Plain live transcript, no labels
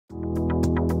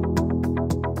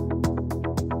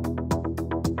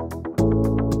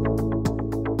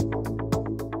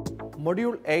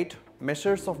Module 8,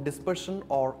 Measures of Dispersion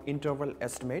or Interval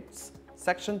Estimates,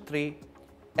 Section 3,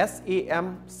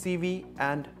 SEM, CV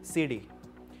and CD.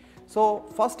 So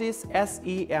first is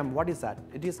SEM. What is that?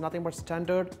 It is nothing but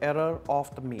standard error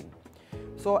of the mean.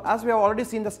 So as we have already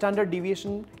seen the standard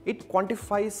deviation, it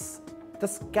quantifies the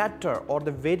scatter or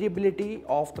the variability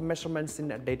of the measurements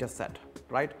in a data set,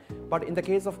 right? But in the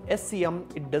case of SEM,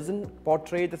 it doesn't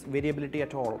portray this variability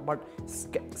at all, but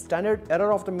standard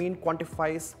error of the mean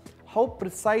quantifies how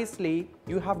precisely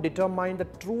you have determined the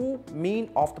true mean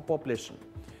of the population.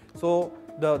 So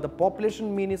the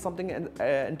population mean is something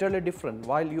entirely different,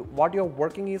 while what you're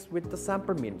working is with the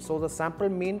sample mean. So the sample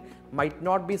mean might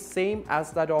not be same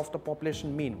as that of the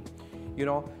population mean.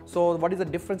 So what is the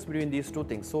difference between these two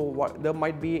things? So there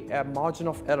might be a margin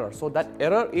of error. So that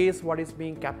error is what is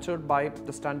being captured by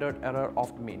the standard error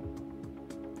of the mean.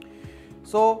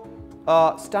 So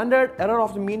standard error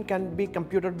of the mean can be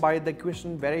computed by the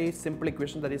equation, very simple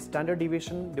equation, that is standard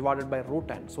deviation divided by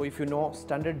root n. So if you know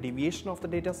standard deviation of the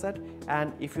data set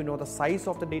and if you know the size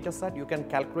of the data set, you can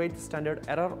calculate the standard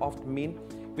error of the mean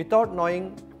without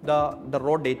knowing the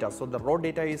raw data. So the raw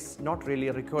data is not really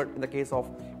required in the case of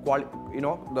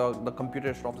the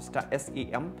computation of the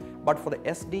SEM, but for the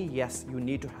SD, yes, you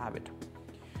need to have it.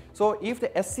 So if the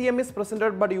SEM is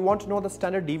presented but you want to know the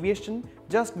standard deviation,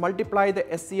 just multiply the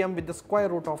SEM with the square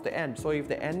root of the n. So if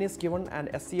the n is given and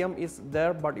SEM is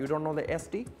there but you don't know the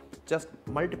SD, just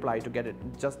multiply to get it.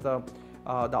 Just the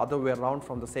other way around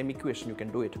from the same equation you can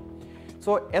do it.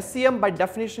 So SEM by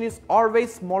definition is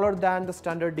always smaller than the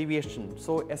standard deviation.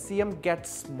 So SEM gets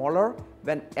smaller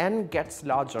when n gets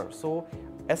larger. So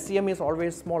SEM is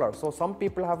always smaller. So some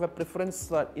people have a preference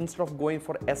instead of going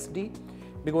for SD,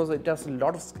 because it has a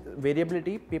lot of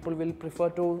variability, people will prefer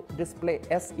to display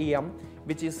SEM,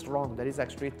 which is wrong. That is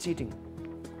actually cheating,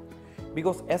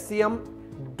 because SEM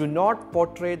do not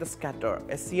portray the scatter.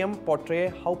 SEM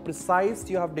portray how precise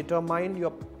you have determined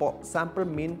your sample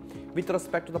mean with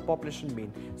respect to the population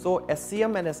mean. So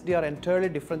SEM and SD are entirely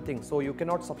different things. So you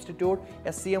cannot substitute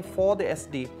SEM for the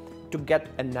SD to get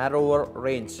a narrower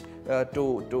range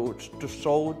to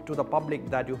show to the public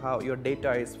that you have your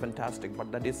data is fantastic,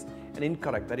 but that is an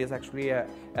incorrect. That is actually a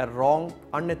wrong,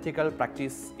 unethical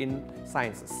practice in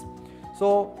sciences.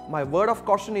 So my word of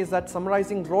caution is that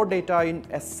summarizing raw data in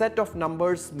a set of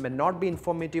numbers may not be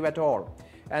informative at all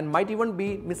and might even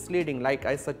be misleading, like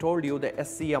as I told you, the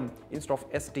SEM instead of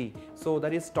SD. So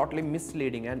that is totally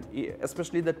misleading, and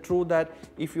especially the true that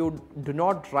if you do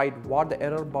not write what the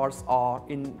error bars are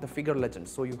in the figure legend,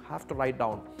 so you have to write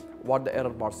down what the error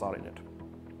bars are in it.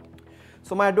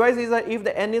 So my advice is that if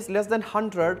the n is less than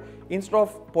 100, instead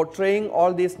of portraying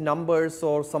all these numbers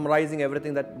or summarizing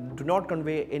everything that do not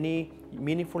convey any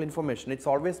meaningful information, it's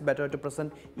always better to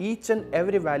present each and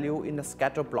every value in a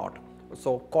scatter plot.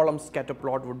 So column scatter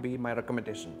plot would be my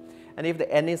recommendation. And if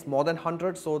the n is more than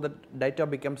 100, so the data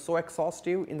becomes so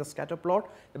exhaustive in the scatter plot,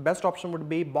 the best option would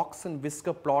be box and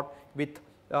whisker plot with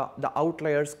the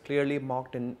outliers clearly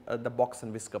marked in the box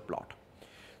and whisker plot.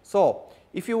 So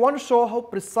if you want to show how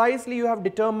precisely you have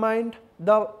determined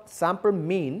the sample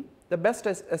mean, the best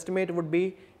estimate would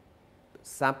be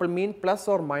sample mean plus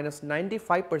or minus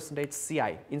 95%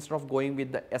 CI instead of going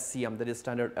with the SEM, that is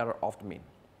standard error of the mean.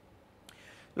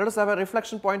 Let us have a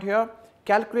reflection point here.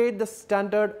 Calculate the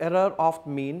standard error of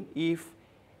mean if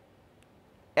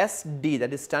SD,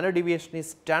 that is standard deviation,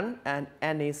 is 10 and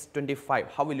n is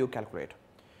 25. How will you calculate?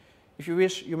 If you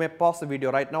wish, you may pause the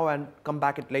video right now and come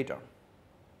back it later.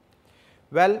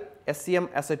 Well, SEM,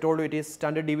 as I told you, it is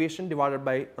standard deviation divided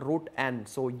by root n.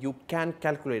 So you can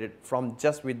calculate it from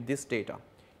just with this data.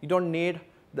 You don't need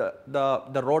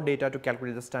the raw data to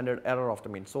calculate the standard error of the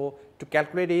mean. So to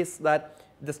calculate is that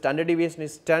the standard deviation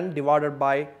is 10 divided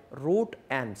by root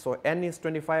n. So n is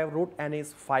 25, root n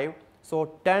is 5.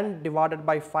 So 10 divided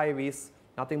by 5 is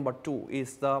nothing but 2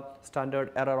 is the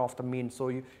standard error of the mean. So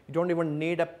you don't even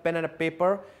need a pen and a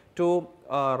paper to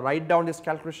write down this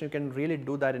calculation. You can really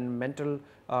do that in mental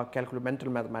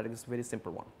mathematics. It's a very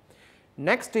simple one.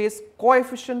 Next is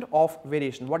coefficient of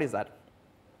variation. What is that?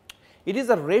 It is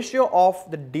a ratio of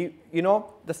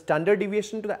the standard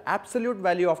deviation to the absolute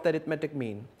value of the arithmetic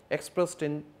mean expressed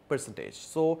in percentage.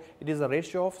 So it is a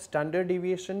ratio of standard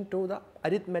deviation to the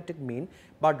arithmetic mean,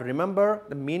 but remember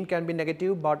the mean can be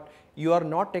negative, but you are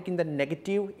not taking the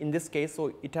negative in this case,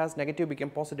 so it has negative become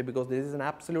positive because this is an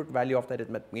absolute value of the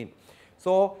arithmetic mean.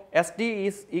 So SD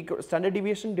is equal standard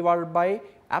deviation divided by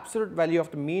absolute value of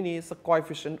the mean is a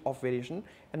coefficient of variation,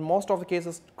 and most of the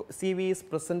cases CV is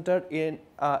presented in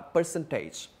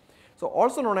percentage. So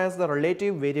also known as the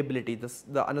relative variability, this is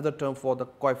the another term for the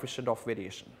coefficient of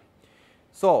variation.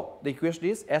 So the equation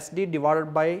is SD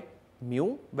divided by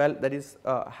mu? Well, that is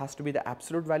has to be the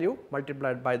absolute value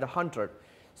multiplied by the 100.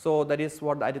 So, that is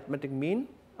what the arithmetic mean,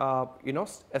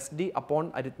 SD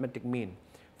upon arithmetic mean.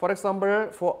 For example,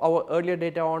 for our earlier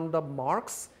data on the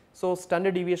marks, so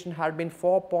standard deviation had been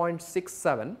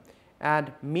 4.67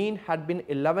 and mean had been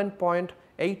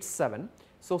 11.87.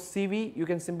 So, CV you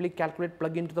can simply calculate,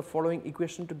 plug into the following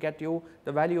equation to get you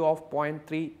the value of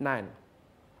 0.39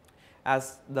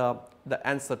 as the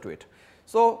answer to it.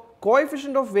 So,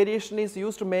 coefficient of variation is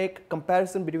used to make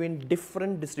comparison between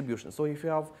different distributions. So, if you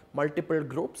have multiple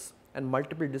groups and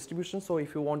multiple distributions, so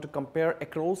if you want to compare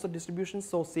across the distributions,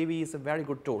 so CV is a very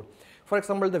good tool. For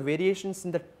example, the variations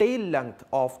in the tail length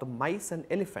of the mice and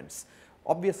elephants.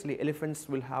 Obviously, elephants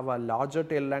will have a larger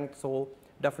tail length, so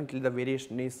definitely the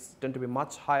variation is tend to be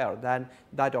much higher than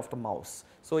that of the mouse.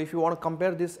 So, if you want to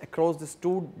compare this across these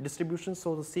two distributions,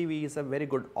 so the CV is a very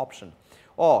good option.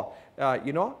 Or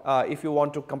if you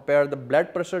want to compare the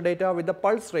blood pressure data with the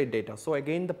pulse rate data. So,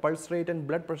 again the pulse rate and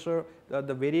blood pressure,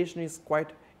 the variation is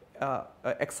quite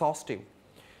exhaustive.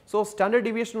 So, standard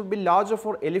deviation would be larger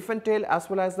for elephant tail as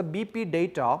well as the BP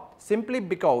data, simply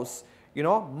because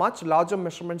much larger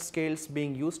measurement scales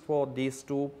being used for these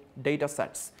two data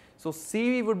sets. So,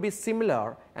 CV would be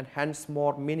similar and hence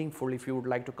more meaningful if you would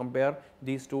like to compare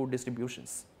these two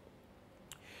distributions.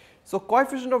 So,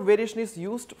 coefficient of variation is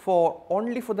used for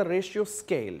only for the ratio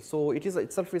scale. So, it is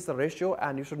itself is a ratio,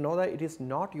 and you should know that it is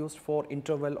not used for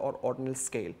interval or ordinal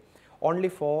scale, only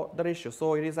for the ratio.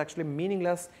 So, it is actually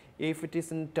meaningless if it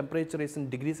is in temperature is in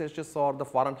degrees Celsius or the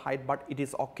Fahrenheit, but it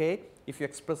is okay if you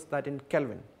express that in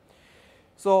Kelvin.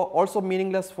 So, also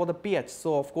meaningless for the pH.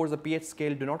 So, of course, the pH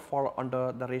scale do not fall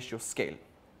under the ratio scale.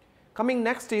 Coming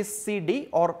next is CD,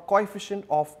 or coefficient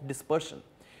of dispersion.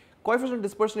 Coefficient of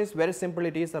dispersion is very simple.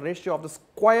 It is the ratio of the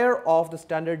square of the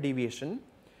standard deviation.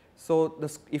 So,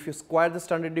 if you square the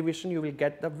standard deviation, you will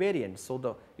get the variance. So,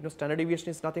 the standard deviation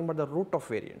is nothing but the root of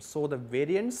variance. So, the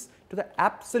variance to the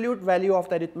absolute value of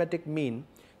the arithmetic mean,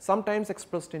 sometimes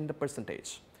expressed in the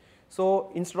percentage.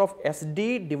 So, instead of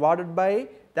SD divided by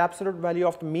the absolute value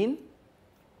of the mean,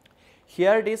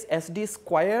 here it is SD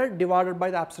squared divided by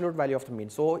the absolute value of the mean.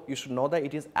 So, you should know that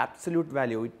it is absolute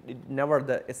value. It never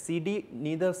the CD,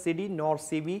 neither CD nor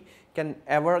CV can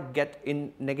ever get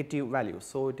in negative value.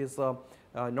 So, it is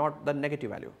not the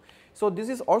negative value. So, this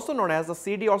is also known as the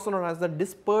CD, also known as the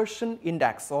dispersion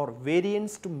index or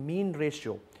variance to mean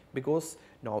ratio, because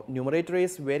now numerator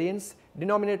is variance,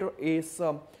 denominator is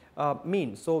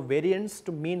mean. So, variance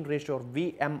to mean ratio, or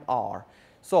VMR.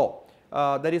 So,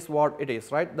 that is what it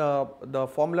is, right. The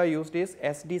formula used is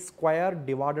SD square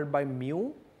divided by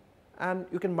mu, and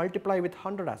you can multiply with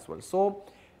 100 as well. So,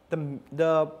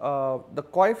 the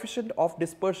coefficient of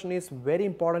dispersion is very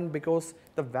important, because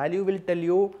the value will tell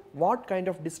you what kind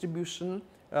of distribution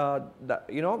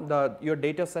your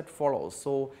data set follows.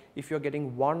 So, if you are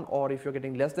getting 1, or if you are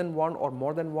getting less than 1 or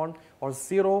more than 1 or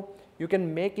 0, you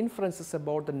can make inferences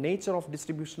about the nature of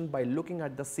distribution by looking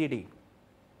at the CD.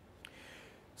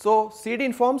 So, CD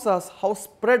informs us how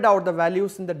spread out the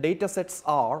values in the data sets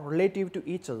are relative to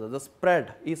each other. The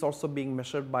spread is also being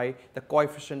measured by the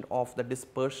coefficient of the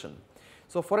dispersion.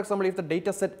 So, for example, if the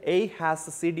data set A has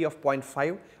a CD of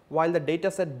 0.5 while the data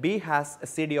set B has a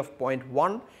CD of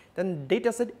 0.1, then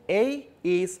data set A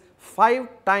is 5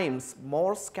 times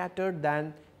more scattered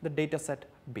than the data set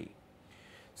B.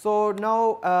 So,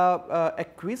 now a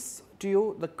quiz to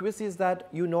you. The quiz is that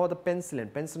you know the penicillin.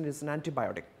 Penicillin is an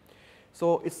antibiotic.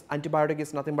 So, its antibiotic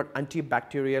is nothing but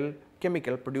antibacterial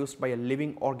chemical produced by a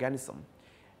living organism,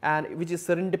 and which is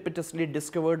serendipitously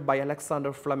discovered by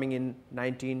Alexander Fleming in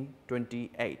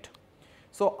 1928.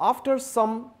 So, after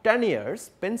some 10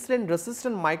 years, penicillin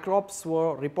resistant microbes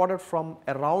were reported from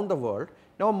around the world.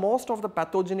 Now, most of the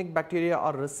pathogenic bacteria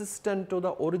are resistant to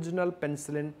the original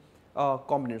penicillin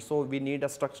component. So, we need a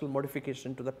structural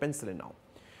modification to the penicillin now.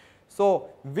 So,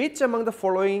 which among the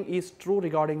following is true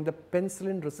regarding the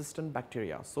penicillin resistant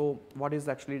bacteria? So, what is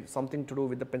actually something to do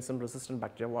with the penicillin resistant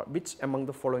bacteria? Which among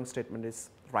the following statement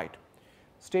is right?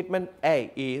 Statement A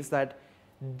is that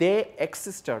they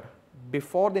existed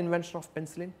before the invention of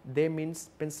penicillin. They means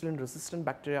penicillin resistant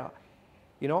bacteria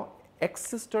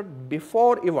existed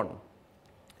before even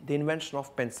the invention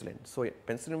of penicillin. So,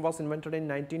 penicillin was invented in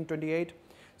 1928.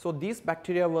 So, these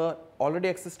bacteria were already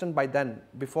existent by then,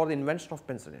 before the invention of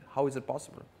penicillin. How is it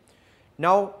possible?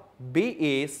 Now, B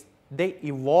is they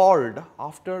evolved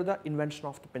after the invention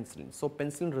of the penicillin. So,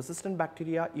 penicillin resistant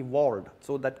bacteria evolved.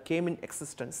 So, that came in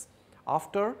existence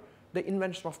after the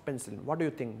invention of penicillin. What do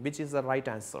you think? Which is the right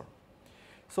answer?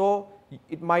 So,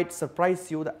 it might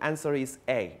surprise you, the answer is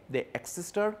A. They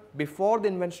existed before the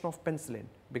invention of penicillin,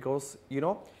 because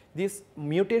these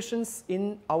mutations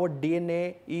in our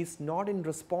DNA is not in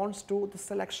response to the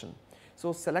selection.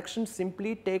 So, selection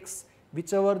simply takes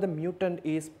whichever the mutant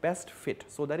is best fit.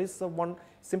 So, that is one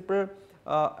simple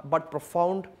but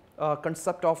profound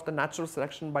concept of the natural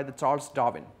selection by the Charles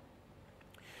Darwin.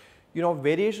 You know,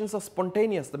 variations are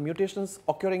spontaneous. The mutations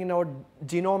occurring in our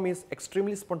genome is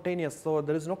extremely spontaneous, so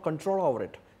there is no control over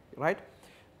it, right?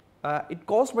 It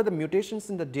caused by the mutations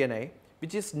in the DNA,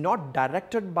 which is not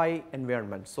directed by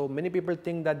environment. So, many people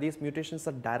think that these mutations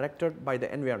are directed by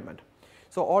the environment.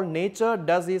 So, all nature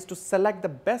does is to select the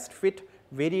best fit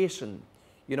variation,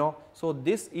 you know. So,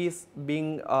 this is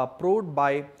being proved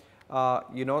by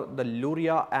you know, the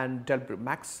Luria and Delbruck,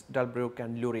 Max Delbruck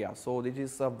and Luria. So, this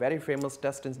is a very famous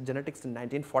test in genetics in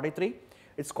 1943. It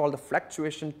is called the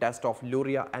fluctuation test of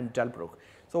Luria and Delbruck.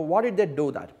 So, what did they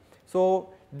do that? So,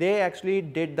 they actually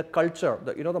did the culture,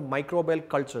 the, you know, the microbial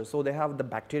culture. So, they have the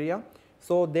bacteria.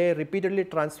 So, they repeatedly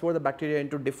transfer the bacteria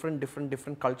into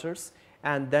different cultures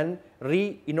and then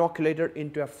re-inoculated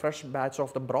into a fresh batch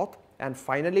of the broth. And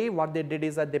finally, what they did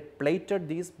is that they plated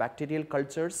these bacterial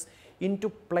cultures into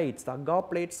plates, the agar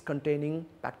plates containing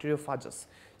bacteriophages.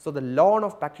 So, the lawn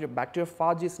of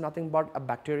bacteriophage is nothing but a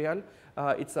bacterial,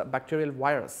 it is a bacterial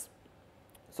virus.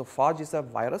 So, phage is a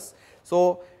virus.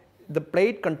 So, the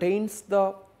plate contains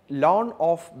the lawn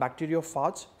of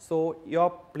bacteriophage. So, you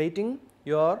are plating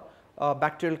your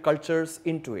bacterial cultures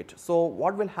into it. So,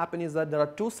 what will happen is that there are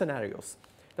two scenarios.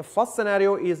 The first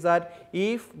scenario is that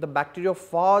if the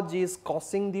bacteriophage is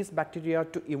causing these bacteria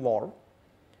to evolve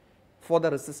for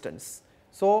the resistance,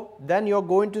 so then you are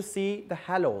going to see the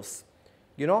halos,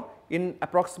 you know, in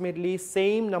approximately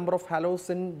same number of halos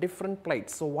in different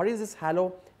plates. So, what is this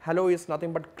halo? Halo is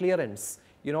nothing but clearance,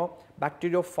 you know,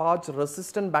 bacteriophage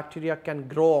resistant bacteria can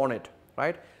grow on it,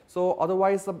 right. So,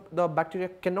 otherwise the bacteria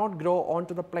cannot grow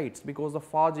onto the plates because the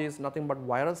phage is nothing but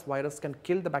virus can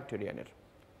kill the bacteria in it.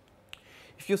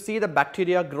 If you see the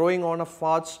bacteria growing on a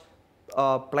phage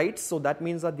plates, so that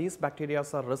means that these bacteria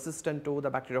are resistant to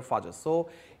the bacteriophages. So,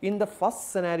 in the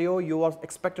first scenario you are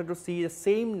expected to see the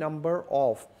same number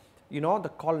of, you know, the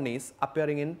colonies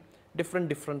appearing in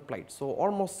different plates. So,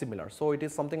 almost similar. So, it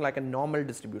is something like a normal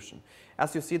distribution.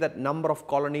 As you see that number of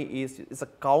colony is a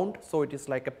count. So, it is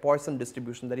like a Poisson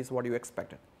distribution, that is what you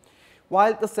expected.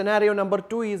 While the scenario number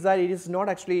 2 is that it is not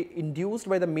actually induced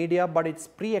by the media, but it is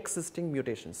pre-existing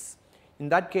mutations. In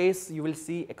that case, you will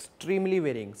see extremely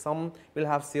varying. Some will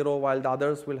have 0 while the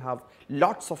others will have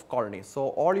lots of colonies. So,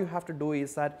 all you have to do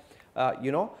is that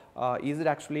you know, is it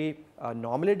actually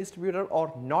normally distributed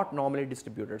or not normally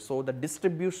distributed. So, the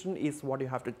distribution is what you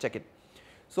have to check it.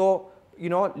 So, you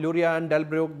know, Luria and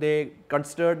Delbruck, they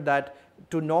considered that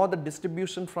to know the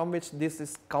distribution from which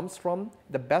this comes from,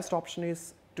 the best option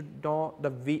is to know the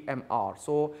VMR.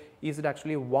 So, is it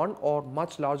actually 1 or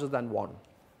much larger than 1?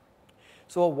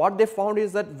 So, what they found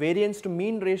is that variance to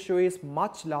mean ratio is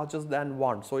much larger than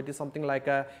 1. So, it is something like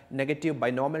a negative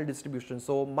binomial distribution.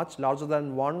 So, much larger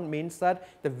than 1 means that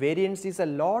the variance is a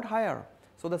lot higher.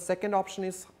 So, the second option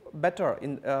is better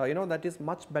in you know, that is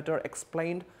much better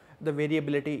explained the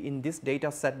variability in this data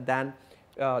set than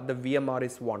the VMR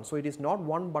is 1. So, it is not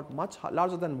 1 but much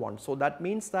larger than 1. So, that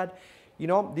means that, you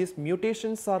know, these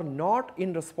mutations are not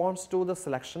in response to the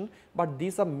selection, but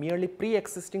these are merely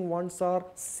pre-existing ones are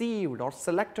sieved or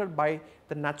selected by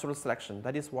the natural selection.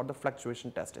 That is what the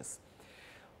fluctuation test is.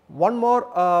 One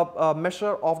more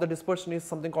measure of the dispersion is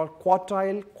something called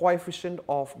quartile coefficient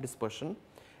of dispersion.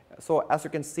 So, as you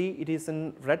can see, it is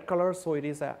in red color. So, it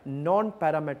is a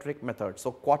non-parametric method.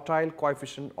 So, quartile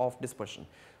coefficient of dispersion.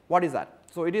 What is that?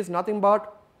 So, it is nothing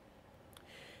but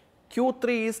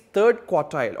Q3 is third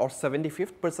quartile or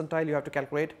 75th percentile you have to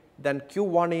calculate, then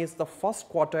Q1 is the first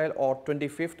quartile or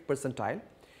 25th percentile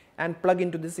and plug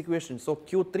into this equation. So,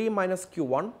 Q3 minus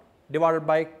Q1 divided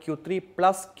by Q3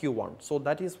 plus Q1. So,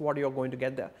 that is what you are going to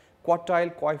get there,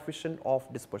 quartile coefficient of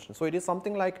dispersion. So, it is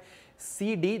something like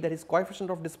CD, that is coefficient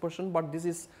of dispersion, but this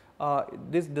is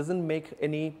this does not make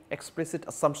any explicit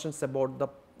assumptions about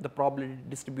the probability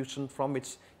distribution from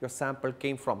which your sample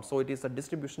came from. So, it is a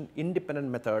distribution independent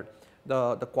method,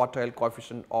 the quartile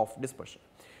coefficient of dispersion.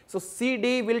 So,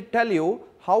 CD will tell you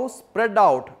how spread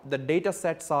out the data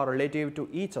sets are relative to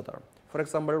each other. For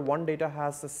example, one data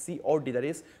has a COD, that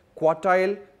is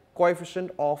quartile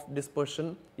coefficient of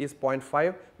dispersion is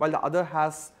 0.5 while the other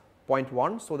has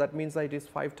 0.1. So, that means that it is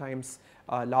 5 times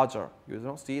larger, you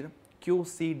know, see the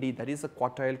QCD, that is a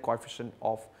quartile coefficient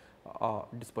of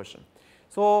dispersion.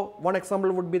 So, one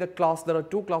example would be the class, there are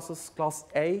two classes, class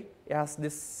A has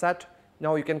this set.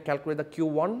 Now, you can calculate the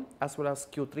Q1 as well as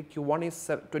Q3. Q1 is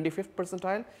 25th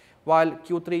percentile while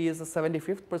Q3 is the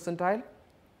 75th percentile.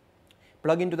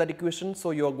 plug into that equation.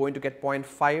 So, you are going to get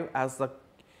 0.5 as the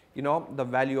the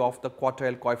value of the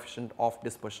quartile coefficient of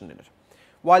dispersion in it.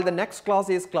 While the next class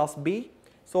is class B.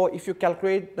 So, if you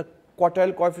calculate the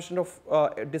quartile coefficient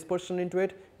of dispersion into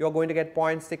it, you are going to get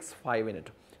 0.65 in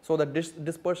it. So, the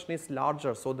dispersion is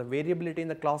larger. So, the variability in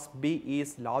the class B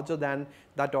is larger than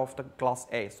that of the class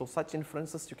A. So, such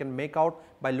inferences you can make out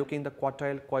by looking the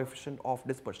quartile coefficient of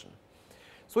dispersion.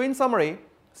 So, in summary,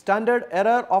 standard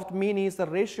error of the mean is the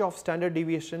ratio of standard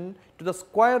deviation to the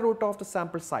square root of the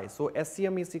sample size. So,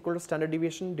 SEM is equal to standard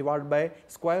deviation divided by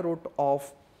square root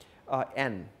of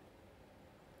n.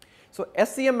 So,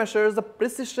 SEM measures the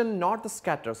precision, not the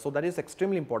scatter. So, that is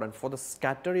extremely important. For the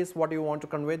scatter is what you want to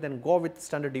convey, then go with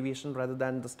standard deviation rather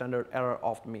than the standard error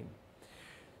of the mean.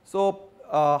 So,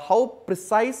 how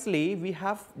precisely we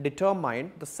have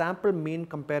determined the sample mean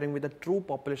comparing with the true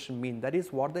population mean, that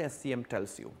is what the SEM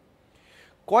tells you.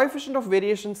 Coefficient of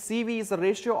variation CV is the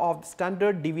ratio of the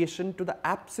standard deviation to the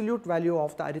absolute value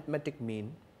of the arithmetic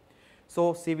mean.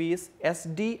 So, CV is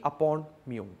SD upon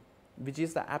mu, which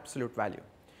is the absolute value,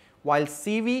 while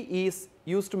CV is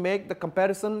used to make the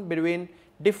comparison between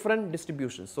different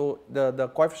distributions. So, the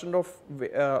coefficient of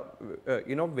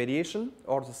variation,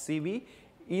 or the CV,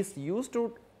 is used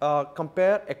to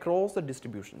compare across the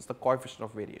distributions, the coefficient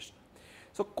of variation.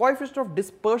 So, coefficient of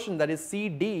dispersion, that is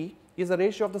CD, is the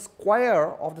ratio of the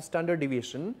square of the standard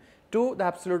deviation to the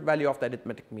absolute value of the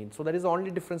arithmetic mean. So, that is the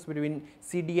only difference between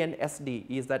CD and SD,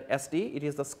 is that SD, it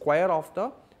is the square of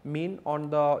the mean on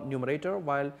the numerator,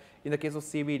 while in the case of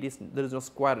CV there is no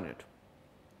square in it.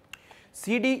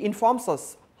 CD informs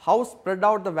us how spread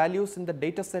out the values in the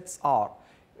data sets are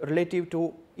relative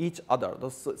to each other. The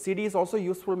CD is also a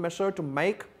useful measure to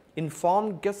make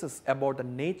informed guesses about the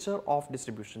nature of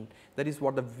distribution. That is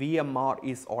what the VMR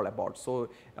is all about. So,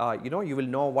 you will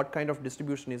know what kind of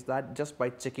distribution is that just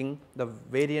by checking the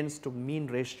variance to mean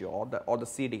ratio, or the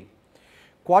CD.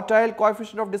 Quartile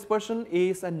coefficient of dispersion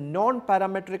is a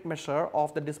non-parametric measure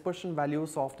of the dispersion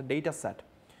values of the data set.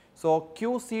 So,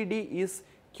 QCD is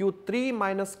Q3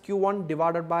 minus Q1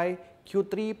 divided by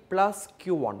Q3 plus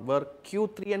Q1, where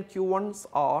Q3 and Q1s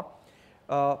are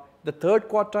the third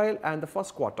quartile and the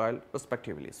first quartile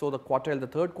respectively. So, the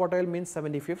third quartile means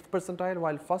 75th percentile,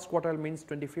 while first quartile means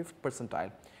 25th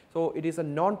percentile. So, it is a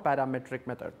non-parametric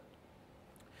method.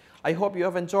 I hope you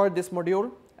have enjoyed this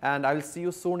module, and I will see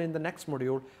you soon in the next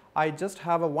module. I just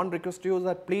have one request to you,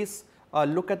 that please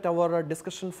look at our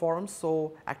discussion forums.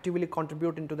 So, actively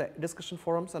contribute into the discussion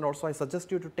forums, and also I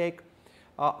suggest you to take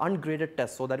ungraded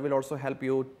tests. So, that will also help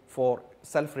you for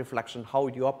self reflection, how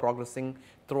you are progressing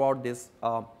throughout this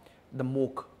the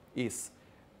MOOC is.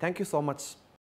 Thank you so much.